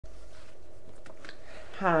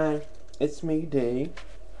Hi, it's me, D.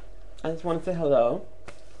 I just want to say hello.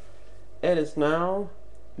 It is now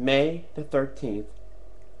May the 13th,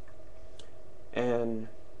 and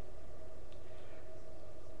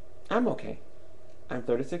I'm okay. I'm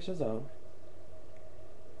 36 years old.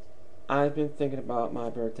 I've been thinking about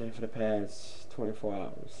my birthday for the past 24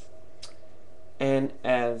 hours. And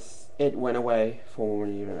as it went away for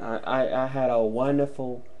 1 year, I had a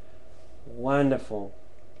wonderful, wonderful,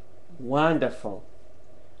 wonderful.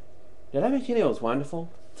 Did I mention it was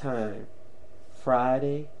wonderful? Time.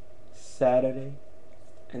 Friday, Saturday,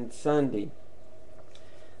 and Sunday.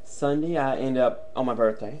 Sunday, I ended up on my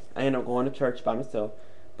birthday. I ended up going to church by myself,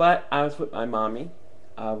 but I was with my mommy.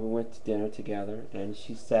 We went to dinner together, and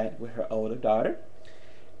she sat with her older daughter,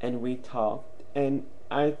 and we talked. And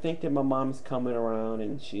I think that my mom's coming around,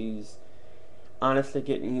 and she's honestly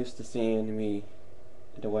getting used to seeing me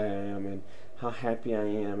the way I am, and how happy I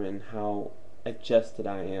am, and how adjusted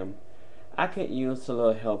I am. I could use a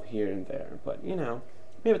little help here and there, but maybe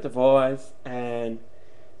with the voice and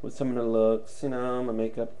with some of the looks, my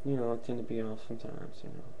makeup, tend to be off sometimes.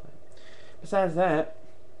 But besides that,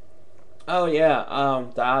 oh yeah,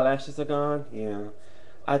 the eyelashes are gone. Yeah,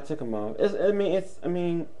 I took them off. I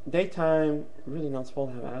mean, daytime really not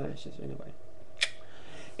supposed to have eyelashes anyway.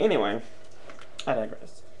 Anyway, I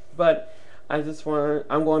digress. But I'm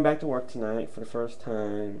going back to work tonight for the first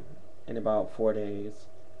time in about 4 days.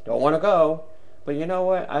 Don't want to go, but you know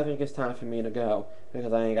what? I think it's time for me to go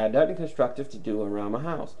because I ain't got nothing constructive to do around my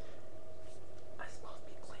house. I'm supposed to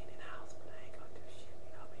be cleaning the house, but I ain't gonna do shit.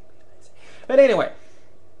 Maybe lazy.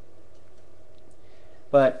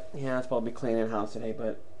 But anyway, yeah, I'm supposed to be cleaning the house today.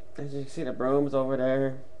 But as you can see, the broom's over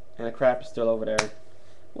there and the crap is still over there.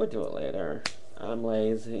 We'll do it later. I'm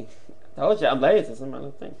lazy. I told you I'm lazy. That's another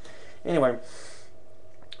thing. Anyway.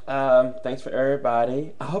 Thanks for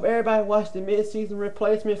everybody. I hope everybody watched the mid-season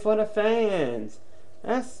replacement for the fans.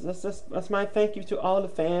 That's my thank you to all the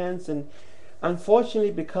fans. And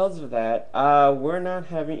unfortunately, because of that, we're not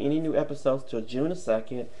having any new episodes till June the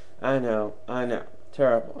 2nd. I know,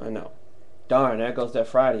 terrible. I know. Darn, there goes that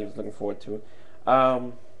Friday I was looking forward to.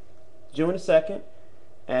 June the 2nd,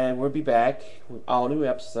 and we'll be back with all new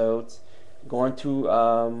episodes. Going to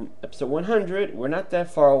episode 100. We're not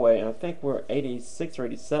that far away. I think we're 86 or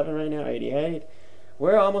 87 right now, 88.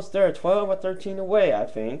 We're almost there, 12 or 13 away, I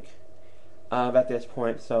think, at this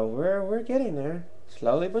point. So we're getting there,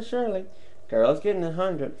 slowly but surely. Girl's getting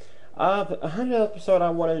 100. The 100th episode, I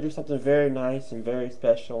wanted to do something very nice and very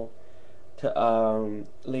special to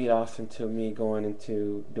lead off into me going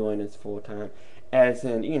into doing this full time. As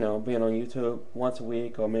in, being on YouTube once a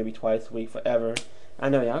week or maybe twice a week forever. I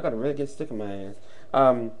know y'all gotta really get sick of my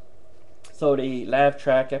ass. So the laugh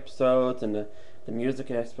track episodes and the music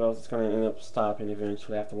episodes is gonna end up stopping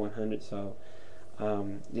eventually after 100. So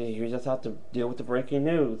yeah, you just have to deal with the breaking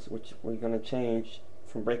news, which we're gonna change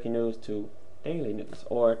from breaking news to daily news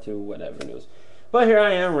or to whatever news. But here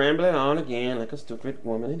I am rambling on again like a stupid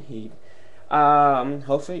woman in heat.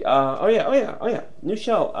 Hopefully, oh yeah, new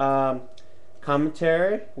show.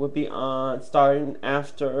 Commentary will be on starting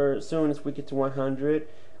after as soon as we get to 100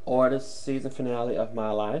 or the season finale of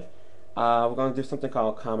My Life. We're gonna do something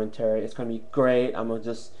called commentary. It's gonna be great. I'm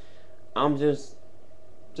just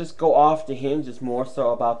go off the hinges more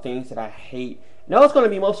so about things that I hate. No, it's gonna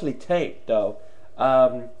be mostly tape though.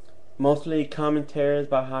 Mostly commentaries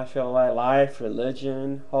about how I feel about life,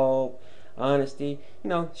 religion, hope, honesty,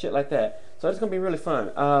 shit like that. So it's gonna be really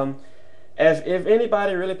fun. If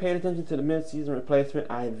anybody really paid attention to the mid-season replacement,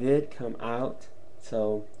 I did come out.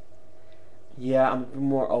 So, yeah, I'm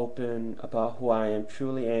more open about who I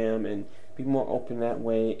truly am, and be more open that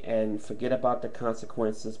way, and forget about the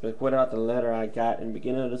consequences. But without the letter I got in the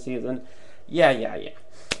beginning of the season, yeah.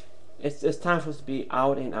 It's time for us to be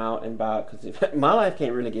out and about, because my life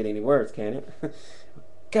can't really get any worse, can it?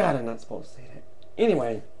 God, I'm not supposed to say that.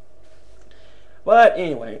 Anyway.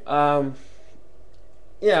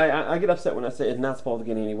 Yeah, I get upset when I say it's not supposed to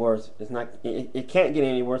get any worse. It's not. It can't get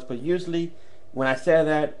any worse. But usually, when I say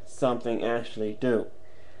that, something actually do.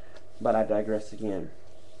 But I digress again.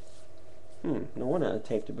 No wonder I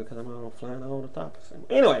taped it because I'm all flying all the topics.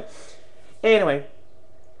 Anyway, I want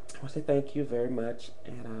to say thank you very much,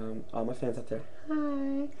 and all my fans out there.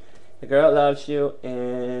 Hi. The girl loves you,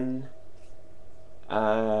 and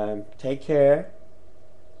take care.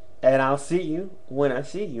 And I'll see you when I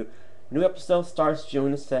see you. New episode starts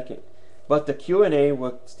June the 2nd, but the Q&A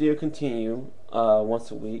will still continue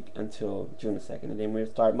once a week until June the 2nd, and then we'll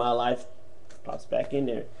start My Life, pops back in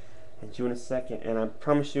there, and June the 2nd, and I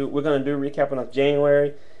promise you, we're going to do a recap of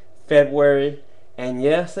January, February, and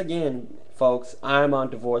yes, again, folks, I'm on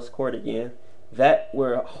divorce court again. that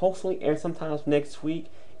will hopefully air sometimes next week.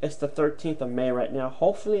 It's the 13th of May right now.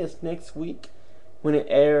 Hopefully it's next week when it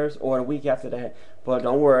airs, or the week after that. But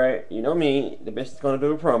don't worry, you know me, the bitch is gonna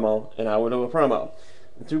do a promo, and I will do a promo.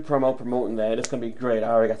 And through promo promoting that, it's gonna be great. I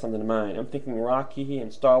already got something in mind. I'm thinking Rocky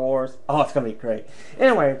and Star Wars. Oh, it's gonna be great.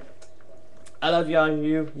 Anyway, I love y'all.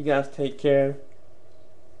 You guys take care.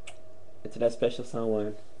 And to that special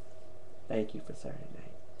someone, thank you for Saturday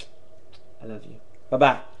night. I love you. Bye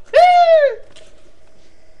bye.